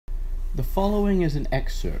The following is an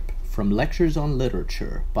excerpt from Lectures on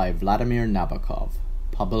Literature by Vladimir Nabokov,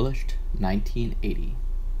 published 1980.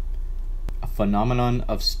 A Phenomenon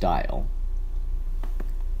of Style.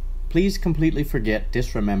 Please completely forget,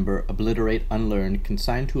 disremember, obliterate, unlearn,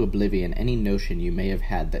 consign to oblivion any notion you may have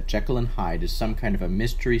had that Jekyll and Hyde is some kind of a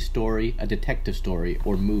mystery story, a detective story,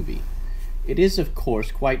 or movie. It is, of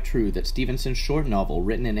course, quite true that Stevenson's short novel,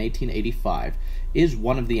 written in 1885, is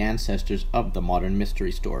one of the ancestors of the modern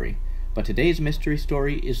mystery story. But today's mystery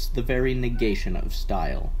story is the very negation of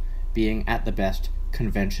style, being at the best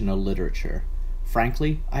conventional literature.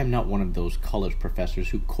 Frankly, I am not one of those college professors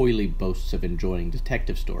who coyly boasts of enjoying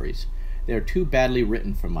detective stories. They are too badly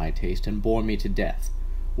written for my taste and bore me to death,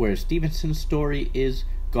 whereas Stevenson's story is,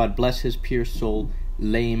 God bless his pure soul,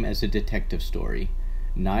 lame as a detective story.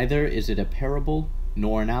 Neither is it a parable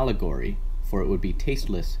nor an allegory, for it would be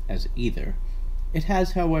tasteless as either. It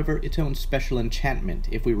has, however, its own special enchantment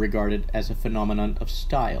if we regard it as a phenomenon of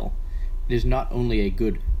style. It is not only a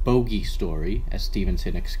good bogey story, as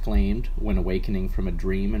Stevenson exclaimed when awakening from a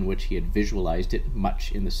dream in which he had visualized it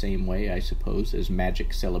much in the same way, I suppose, as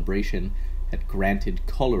magic celebration had granted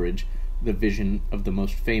Coleridge the vision of the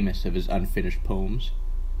most famous of his unfinished poems.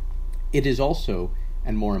 It is also,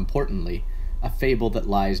 and more importantly, a fable that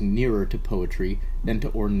lies nearer to poetry than to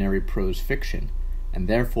ordinary prose fiction, and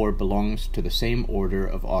therefore belongs to the same order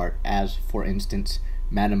of art as, for instance,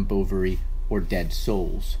 Madame Bovary or Dead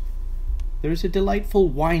Souls. There is a delightful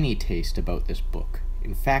winey taste about this book.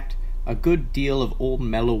 In fact, a good deal of old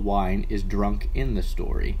mellow wine is drunk in the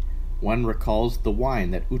story. One recalls the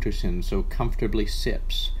wine that Utterson so comfortably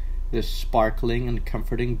sips. This sparkling and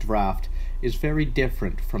comforting draught is very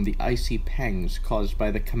different from the icy pangs caused by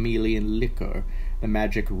the chameleon liquor, the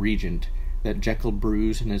magic regent, that Jekyll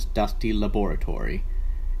brews in his dusty laboratory.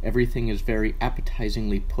 Everything is very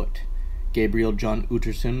appetizingly put. Gabriel John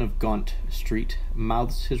Utterson of Gaunt Street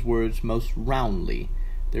mouths his words most roundly.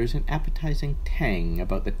 There is an appetizing tang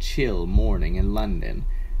about the chill morning in London,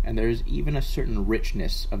 and there is even a certain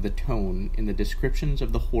richness of the tone in the descriptions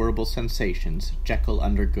of the horrible sensations Jekyll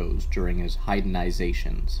undergoes during his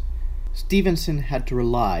Haydnizations. Stevenson had to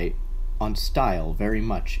rely on style very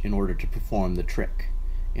much in order to perform the trick,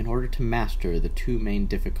 in order to master the two main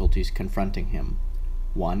difficulties confronting him.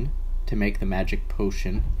 One, to make the magic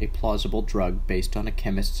potion a plausible drug based on a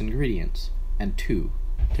chemist's ingredients, and two,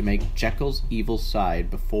 to make Jekyll's evil side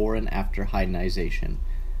before and after Haydnization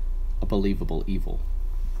a believable evil.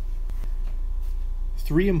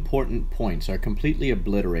 Three important points are completely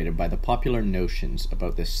obliterated by the popular notions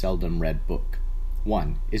about this seldom read book.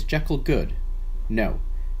 1. Is Jekyll good? No.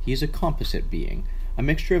 He is a composite being, a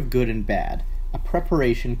mixture of good and bad, a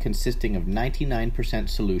preparation consisting of 99%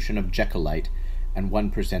 solution of Jekyllite and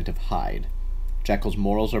 1% of Hyde. Jekyll's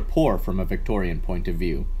morals are poor from a Victorian point of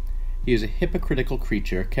view. He is a hypocritical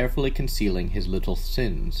creature carefully concealing his little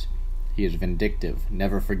sins. He is vindictive,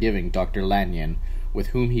 never forgiving Dr. Lanyon, with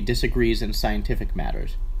whom he disagrees in scientific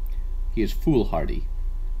matters. He is foolhardy.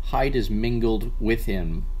 Hyde is mingled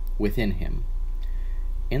within him.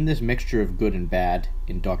 In this mixture of good and bad,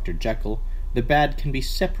 in Dr. Jekyll, the bad can be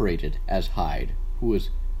separated as Hyde, who is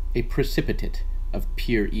a precipitate of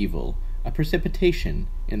pure evil, a precipitation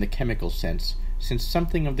in the chemical sense, since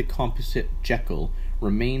something of the composite Jekyll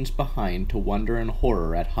remains behind to wonder and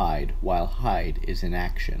horror at Hyde, while Hyde is in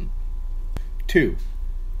action. 2.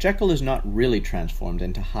 Jekyll is not really transformed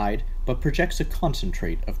into Hyde, but projects a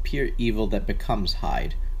concentrate of pure evil that becomes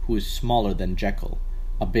Hyde, who is smaller than Jekyll,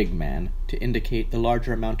 a big man, to indicate the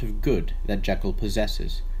larger amount of good that Jekyll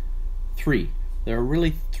possesses. 3. There are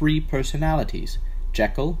really three personalities,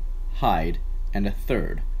 Jekyll, Hyde, and a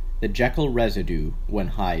third, the Jekyll residue when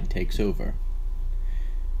Hyde takes over.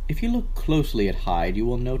 If you look closely at Hyde, you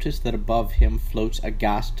will notice that above him floats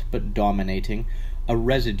aghast but dominating a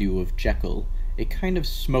residue of Jekyll, a kind of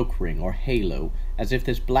smoke ring or halo, as if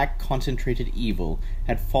this black concentrated evil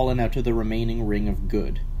had fallen out of the remaining ring of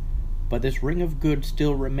good. But this ring of good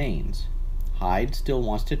still remains. Hyde still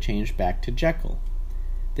wants to change back to Jekyll.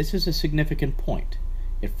 This is a significant point.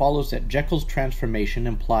 It follows that Jekyll's transformation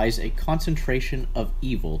implies a concentration of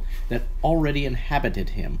evil that already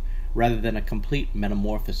inhabited him, rather than a complete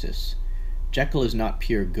metamorphosis. Jekyll is not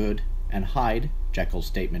pure good, and Hyde, Jekyll's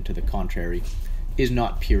statement to the contrary, is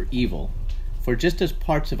not pure evil. For just as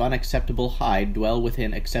parts of unacceptable Hyde dwell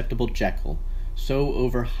within acceptable Jekyll, so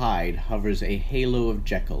over Hyde hovers a halo of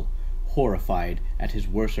Jekyll, horrified at his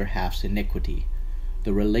worser half's iniquity.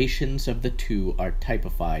 The relations of the two are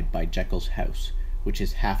typified by Jekyll's house, which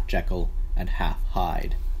is half Jekyll and half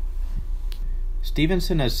Hyde.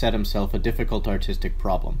 Stevenson has set himself a difficult artistic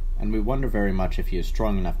problem, and we wonder very much if he is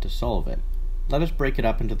strong enough to solve it. Let us break it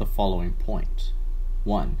up into the following points.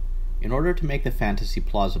 1. In order to make the fantasy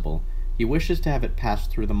plausible, he wishes to have it pass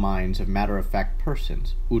through the minds of matter-of-fact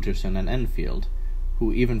persons, Utterson and Enfield,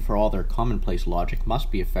 who, even for all their commonplace logic,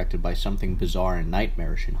 must be affected by something bizarre and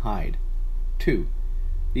nightmarish in Hyde. 2.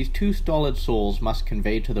 These two stolid souls must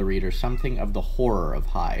convey to the reader something of the horror of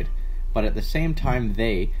Hyde, but at the same time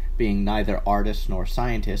they, being neither artists nor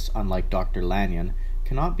scientists, unlike Dr. Lanyon,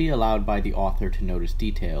 cannot be allowed by the author to notice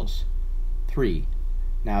details. 3.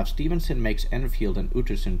 Now if Stevenson makes Enfield and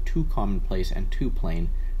Utterson too commonplace and too plain,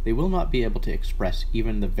 they will not be able to express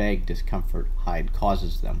even the vague discomfort Hyde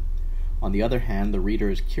causes them. On the other hand, the reader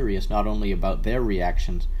is curious not only about their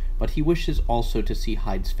reactions, but he wishes also to see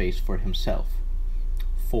Hyde's face for himself.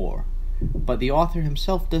 4. But the author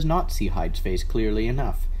himself does not see Hyde's face clearly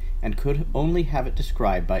enough, and could only have it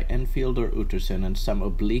described by Enfield or Utterson in some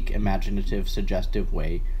oblique, imaginative, suggestive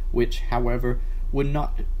way, which, however, would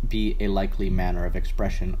not be a likely manner of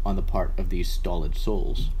expression on the part of these stolid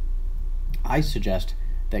souls. I suggest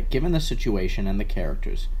that, given the situation and the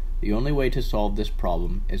characters, the only way to solve this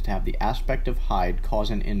problem is to have the aspect of Hyde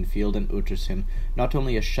cause in Enfield and Utterson not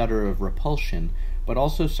only a shudder of repulsion, but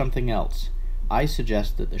also something else. I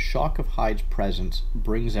suggest that the shock of Hyde's presence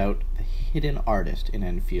brings out the hidden artist in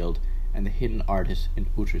Enfield and the hidden artist in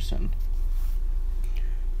Utterson.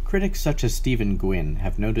 Critics such as Stephen Gwynne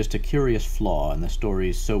have noticed a curious flaw in the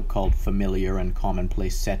story's so-called familiar and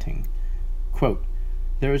commonplace setting. Quote,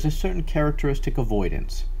 "There is a certain characteristic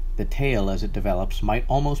avoidance. The tale, as it develops, might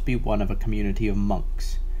almost be one of a community of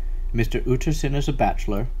monks. Mr. Utterson is a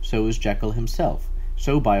bachelor, so is Jekyll himself.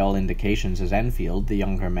 So, by all indications, is Enfield, the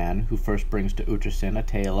younger man who first brings to Utterson a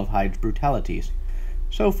tale of Hyde's brutalities.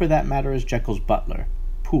 So, for that matter, is Jekyll's butler,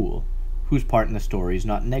 Poole, whose part in the story is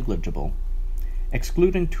not negligible.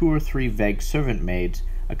 Excluding 2 or 3 vague servant maids,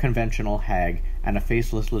 a conventional hag, and a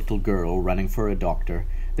faceless little girl running for a doctor,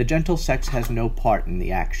 the gentle sex has no part in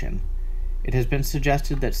the action. It has been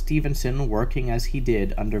suggested that Stevenson, working as he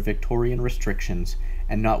did under Victorian restrictions,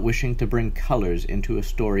 and not wishing to bring colours into a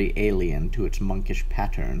story alien to its monkish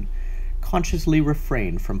pattern, consciously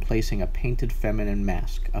refrained from placing a painted feminine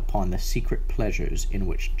mask upon the secret pleasures in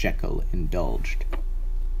which Jekyll indulged.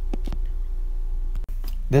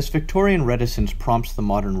 This Victorian reticence prompts the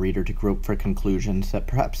modern reader to grope for conclusions that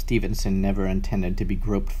perhaps Stevenson never intended to be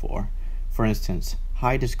groped for. For instance,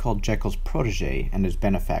 Hyde is called Jekyll's protégé and his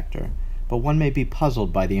benefactor, but one may be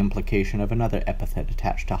puzzled by the implication of another epithet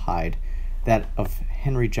attached to Hyde, that of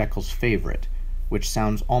Henry Jekyll's favourite, which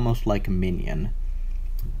sounds almost like minion.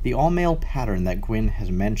 The all-male pattern that Gwynne has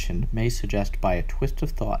mentioned may suggest by a twist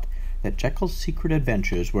of thought that Jekyll's secret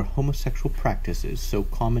adventures were homosexual practices so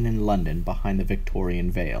common in London behind the Victorian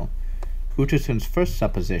veil. Utterson's first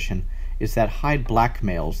supposition is that Hyde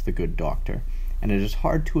blackmails the good doctor, and it is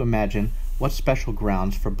hard to imagine what special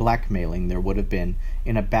grounds for blackmailing there would have been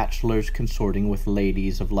in a bachelor's consorting with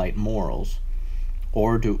ladies of light morals.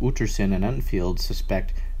 Or do Utterson and Enfield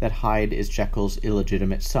suspect that Hyde is Jekyll's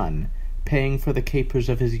illegitimate son, paying for the capers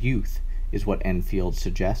of his youth, is what Enfield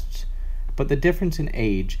suggests. But the difference in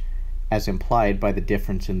age, as implied by the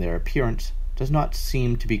difference in their appearance, does not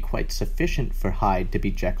seem to be quite sufficient for Hyde to be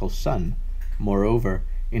Jekyll's son. Moreover,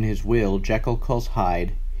 in his will, Jekyll calls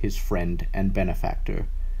Hyde his friend and benefactor,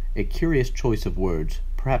 a curious choice of words,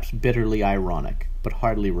 perhaps bitterly ironic, but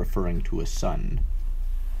hardly referring to a son.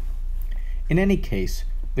 In any case,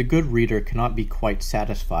 the good reader cannot be quite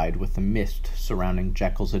satisfied with the mist surrounding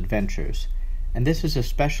Jekyll's adventures, and this is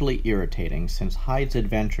especially irritating since Hyde's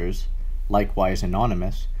adventures, likewise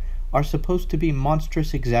anonymous, are supposed to be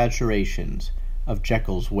monstrous exaggerations of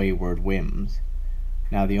Jekyll's wayward whims.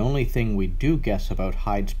 Now the only thing we do guess about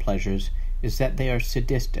Hyde's pleasures is that they are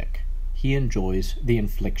sadistic. He enjoys the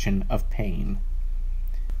infliction of pain.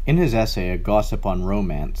 In his essay, A Gossip on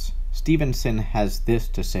Romance, Stevenson has this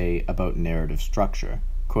to say about narrative structure.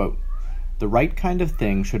 Quote, "The right kind of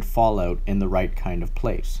thing should fall out in the right kind of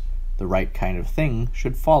place. The right kind of thing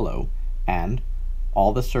should follow, and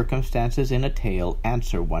all the circumstances in a tale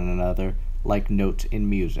answer one another like notes in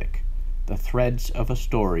music. The threads of a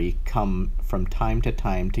story come from time to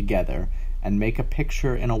time together and make a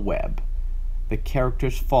picture in a web. The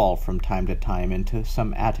characters fall from time to time into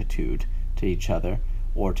some attitude to each other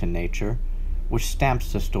or to nature, which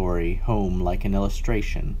stamps the story home like an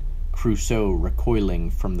illustration. Crusoe recoiling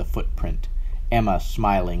from the footprint, Emma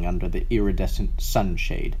smiling under the iridescent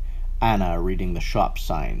sunshade, Anna reading the shop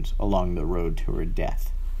signs along the road to her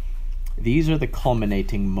death. These are the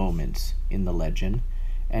culminating moments in the legend,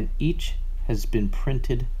 and each has been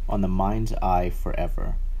printed on the mind's eye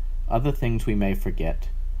forever. Other things we may forget.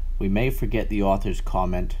 We may forget the author's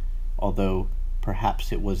comment, although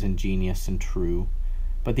perhaps it was ingenious and true,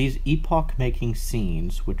 but these epoch-making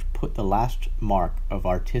scenes which put the last mark of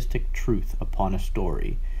artistic truth upon a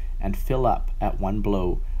story, and fill up, at one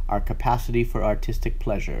blow, our capacity for artistic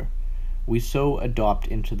pleasure, we so adopt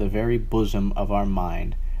into the very bosom of our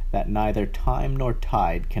mind that neither time nor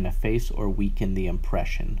tide can efface or weaken the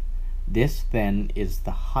impression. This, then, is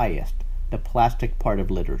the highest, the plastic part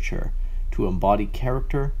of literature, to embody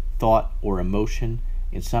character, thought, or emotion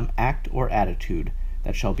in some act or attitude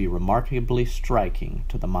that shall be remarkably striking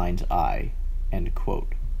to the mind's eye." End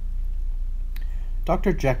quote.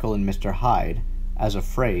 Dr. Jekyll and Mr. Hyde, as a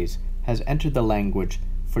phrase, has entered the language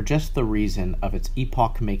for just the reason of its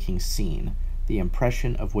epoch-making scene, the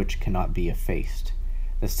impression of which cannot be effaced.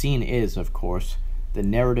 The scene is, of course, the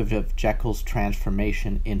narrative of Jekyll's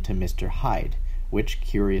transformation into Mr. Hyde, which,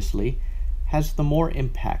 curiously, has the more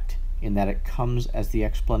impact in that it comes as the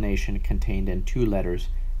explanation contained in 2 letters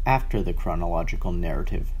after the chronological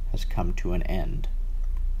narrative has come to an end.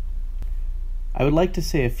 I would like to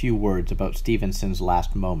say a few words about Stevenson's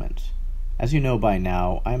last moments. As you know by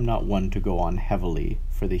now, I am not one to go on heavily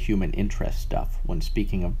for the human interest stuff when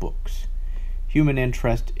speaking of books. Human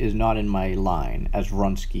interest is not in my line, as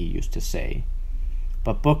Vronsky used to say.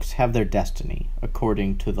 But books have their destiny,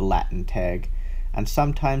 according to the Latin tag, and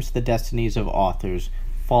sometimes the destinies of authors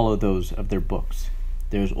follow those of their books.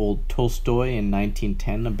 There's old Tolstoy in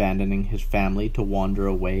 1910 abandoning his family to wander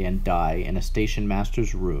away and die in a station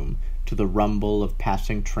master's room to the rumble of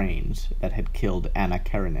passing trains that had killed Anna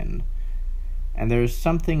Karenina. And there is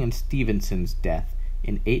something in Stevenson's death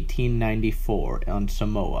in 1894 on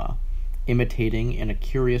Samoa, imitating in a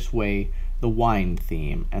curious way the wine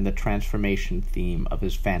theme and the transformation theme of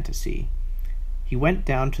his fantasy. He went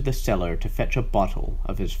down to the cellar to fetch a bottle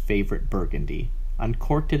of his favorite Burgundy,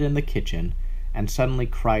 uncorked it in the kitchen, and suddenly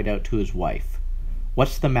cried out to his wife,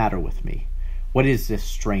 "What's the matter with me? What is this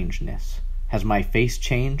strangeness? Has my face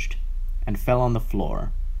changed?" and fell on the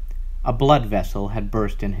floor. A blood vessel had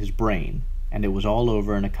burst in his brain, and it was all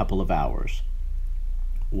over in a couple of hours.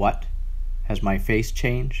 What? Has my face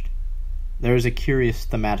changed? There is a curious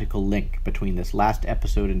thematical link between this last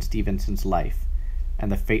episode in Stevenson's life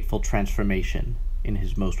and the fateful transformation in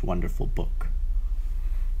his most wonderful book.